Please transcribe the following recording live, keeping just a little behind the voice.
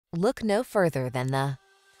Look no further than the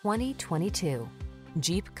 2022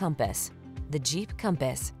 Jeep Compass. The Jeep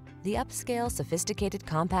Compass, the upscale, sophisticated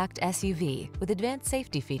compact SUV with advanced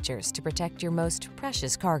safety features to protect your most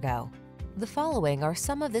precious cargo. The following are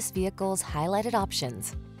some of this vehicle's highlighted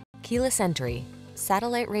options: keyless entry,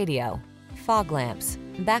 satellite radio, fog lamps,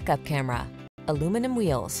 backup camera, aluminum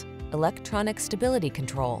wheels, electronic stability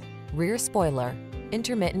control, rear spoiler,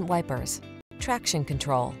 intermittent wipers, traction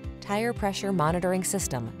control, tire pressure monitoring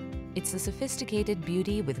system. It's the sophisticated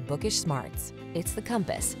beauty with bookish smarts. It's the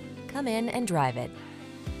Compass. Come in and drive it.